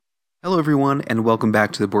Hello, everyone, and welcome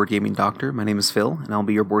back to the Board Gaming Doctor. My name is Phil, and I'll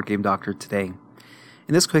be your Board Game Doctor today. In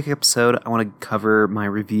this quick episode, I want to cover my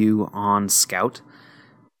review on Scout.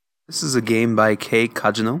 This is a game by Kei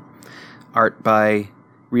Kajino, art by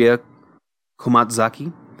Ria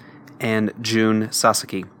Komatzaki, and Jun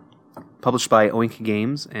Sasaki, published by Oink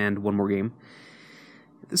Games and One More Game.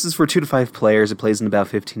 This is for 2 to 5 players. It plays in about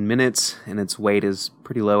 15 minutes, and its weight is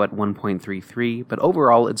pretty low at 1.33, but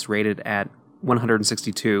overall it's rated at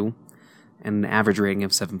 162, and an average rating of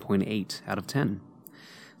 7.8 out of 10.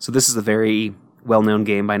 So this is a very well-known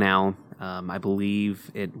game by now. I believe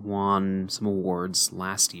it won some awards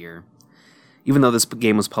last year. Even though this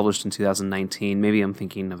game was published in 2019, maybe I'm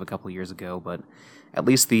thinking of a couple years ago, but at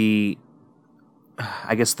least the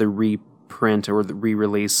reprint or the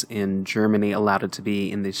re-release in Germany allowed it to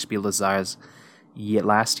be in the Spiel des Jahres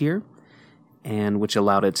last year, and which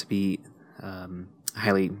allowed it to be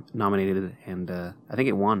highly nominated, and I think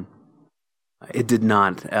it won. It did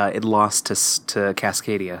not. It lost to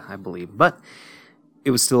Cascadia, I believe, but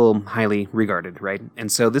it was still highly regarded, right?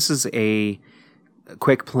 And so this is a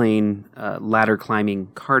quick, plain ladder climbing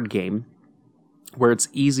card game where it's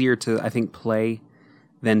easier to, I think, play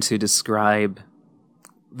than to describe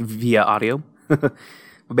via audio. But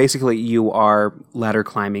basically, you are ladder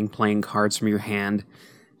climbing, playing cards from your hand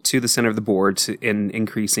to the center of the board in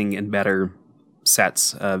increasing and better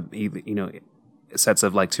sets of sets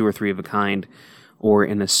of like 2 or 3 of a kind or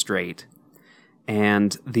in a straight.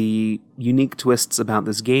 And the unique twists about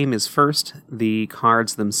this game is, first, the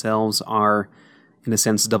cards themselves are in a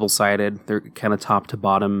sense double-sided. They're kind of top to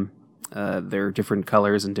bottom. They're different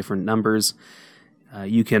colors and different numbers.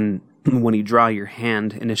 You can, when you draw your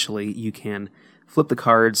hand initially, you can flip the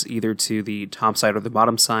cards either to the top side or the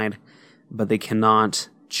bottom side, but they cannot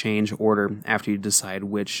change order after you decide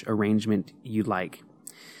which arrangement you like.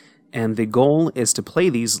 And the goal is to play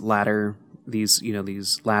these ladder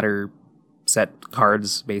set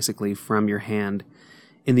cards basically from your hand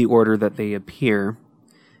in the order that they appear,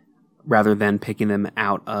 rather than picking them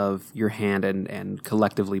out of your hand and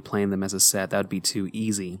collectively playing them as a set. That would be too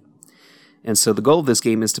easy. And so the goal of this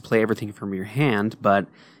game is to play everything from your hand, but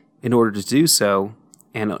in order to do so,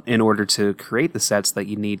 and in order to create the sets that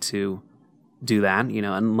you need to do that,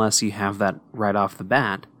 unless you have that right off the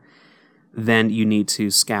bat, then you need to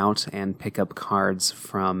scout and pick up cards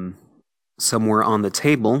from somewhere on the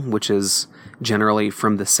table, which is generally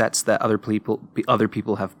from the sets that other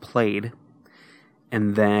people have played.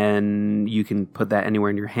 And then you can put that anywhere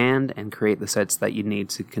in your hand and create the sets that you need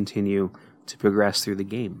to continue to progress through the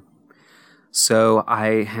game. So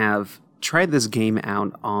I have tried this game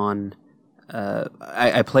out on...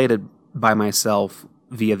 I played it by myself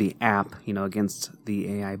via the app, against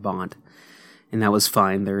the AI bot. And that was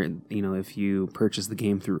fine. There, if you purchase the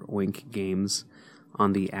game through Oink Games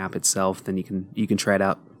on the app itself, then you can try it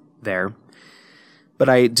out there. But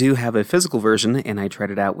I do have a physical version, and I tried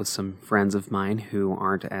it out with some friends of mine who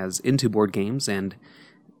aren't as into board games. And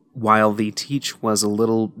while the teach was a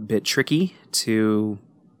little bit tricky to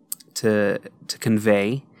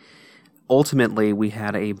convey, ultimately we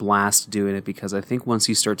had a blast doing it, because I think once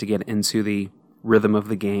you start to get into the rhythm of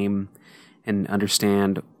the game and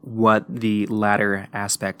understand what the ladder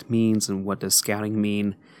aspect means and what does scouting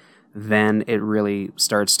mean, then it really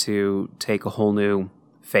starts to take a whole new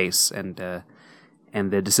face. And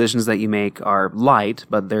the decisions that you make are light,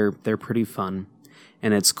 but they're pretty fun.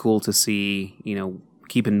 And it's cool to see,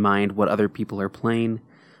 keep in mind what other people are playing,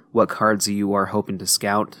 what cards you are hoping to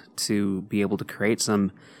scout to be able to create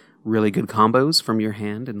some really good combos from your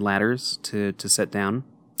hand and ladders to set down,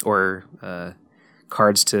 or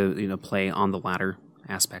cards to play on the ladder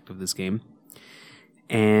aspect of this game,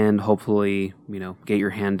 and hopefully get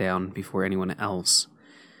your hand down before anyone else.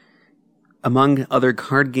 Among other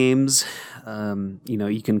card games,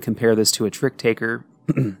 you can compare this to a trick taker,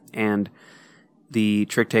 and the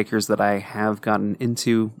trick takers that I have gotten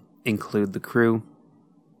into include The Crew,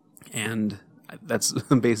 and that's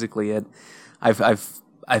basically it.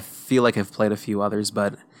 I feel like I've played a few others,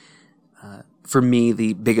 but for me,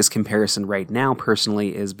 the biggest comparison right now,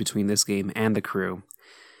 personally, is between this game and The Crew.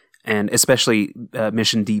 And especially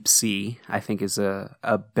Mission Deep Sea, I think, is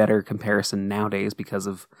a better comparison nowadays because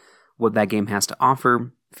of what that game has to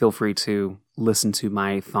offer. Feel free to listen to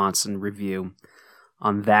my thoughts and review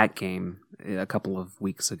on that game a couple of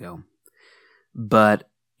weeks ago. But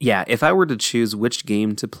yeah, if I were to choose which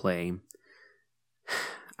game to play,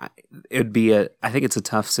 I think it's a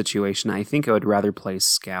tough situation. I think I would rather play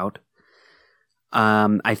Scout.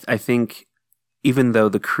 I think even though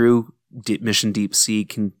The Crew Mission Deep Sea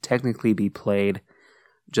can technically be played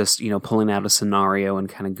just, pulling out a scenario and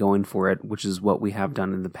kind of going for it, which is what we have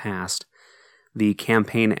done in the past. The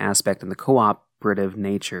campaign aspect and the cooperative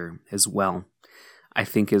nature as well, I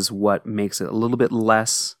think, is what makes it a little bit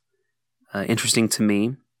less interesting to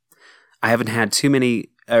me. I haven't had too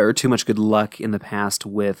much good luck in the past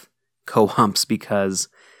with co-ops because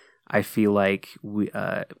I feel like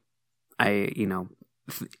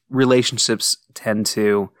relationships tend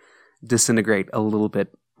to disintegrate a little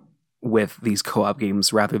bit with these co-op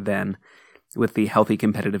games rather than with the healthy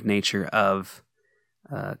competitive nature of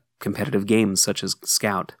competitive games such as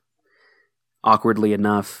Scout. Awkwardly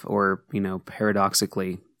enough, or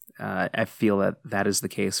paradoxically, I feel that is the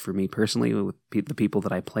case for me personally with the people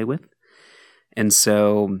that I play with. And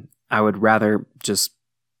so I would rather just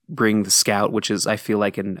bring the Scout, which is, I feel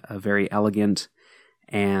like, a very elegant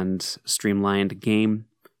and streamlined game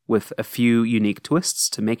with a few unique twists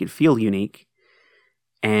to make it feel unique.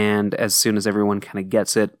 And as soon as everyone kind of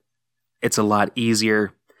gets it, it's a lot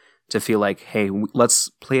easier to feel like, hey, let's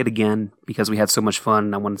play it again because we had so much fun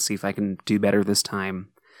and I want to see if I can do better this time.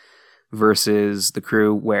 Versus The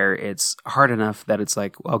Crew, where it's hard enough that it's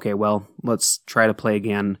like, okay, well, let's try to play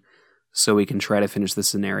again so we can try to finish the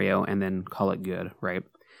scenario and then call it good, right?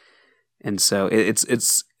 And so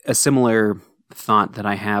it's a similar thought that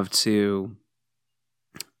I have to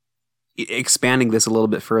expanding this a little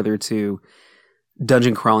bit further to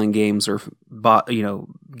dungeon crawling games or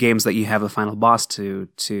games that you have a final boss to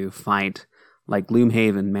fight, like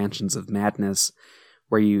Gloomhaven, Mansions of Madness,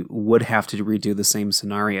 where you would have to redo the same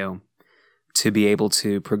scenario to be able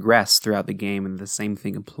to progress throughout the game, and the same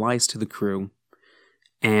thing applies to The Crew.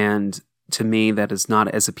 And to me, that is not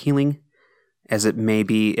as appealing as it may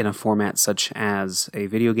be in a format such as a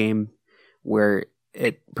video game, where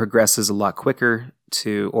it progresses a lot quicker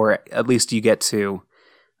or at least you get to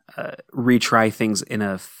retry things in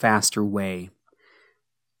a faster way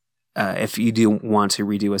if you do want to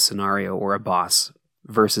redo a scenario or a boss,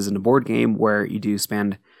 versus in a board game where you do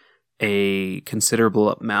spend a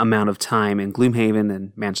considerable amount of time in Gloomhaven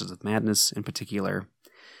and Mansions of Madness in particular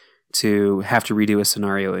to have to redo a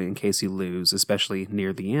scenario in case you lose, especially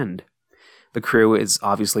near the end. The Crew is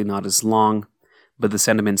obviously not as long, but the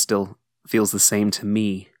sentiment still feels the same to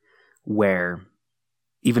me, where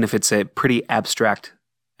even if it's a pretty abstract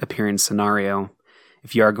appearance scenario,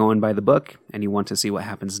 if you are going by the book and you want to see what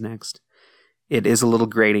happens next, it is a little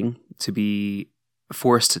grating to be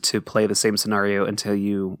forced to play the same scenario until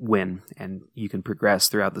you win and you can progress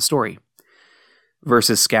throughout the story.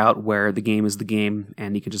 Versus Scout, where the game is the game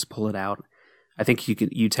and you can just pull it out. I think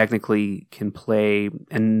you technically can play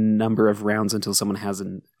a number of rounds until someone has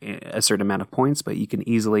a certain amount of points, but you can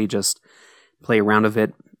easily just play a round of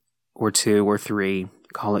it, or two or three,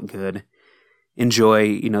 call it good.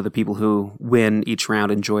 Enjoy, the people who win each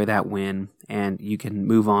round, enjoy that win, and you can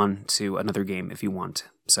move on to another game if you want.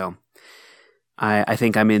 So I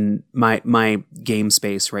think I'm in my game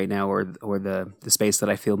space right now, or the space that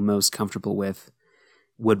I feel most comfortable with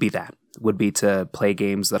would be to play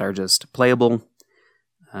games that are just playable.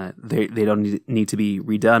 They don't need to be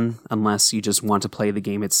redone unless you just want to play the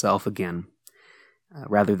game itself again,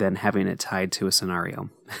 rather than having it tied to a scenario.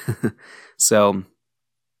 So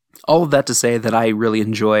all of that to say that I really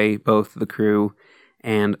enjoy both The Crew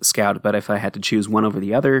and Scout, but if I had to choose one over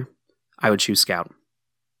the other, I would choose Scout.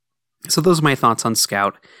 So those are my thoughts on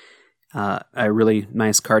Scout. A really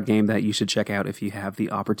nice card game that you should check out if you have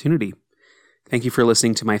the opportunity. Thank you for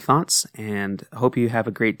listening to my thoughts, and hope you have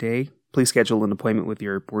a great day. Please schedule an appointment with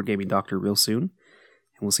your board gaming doctor real soon, and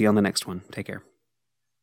we'll see you on the next one. Take care.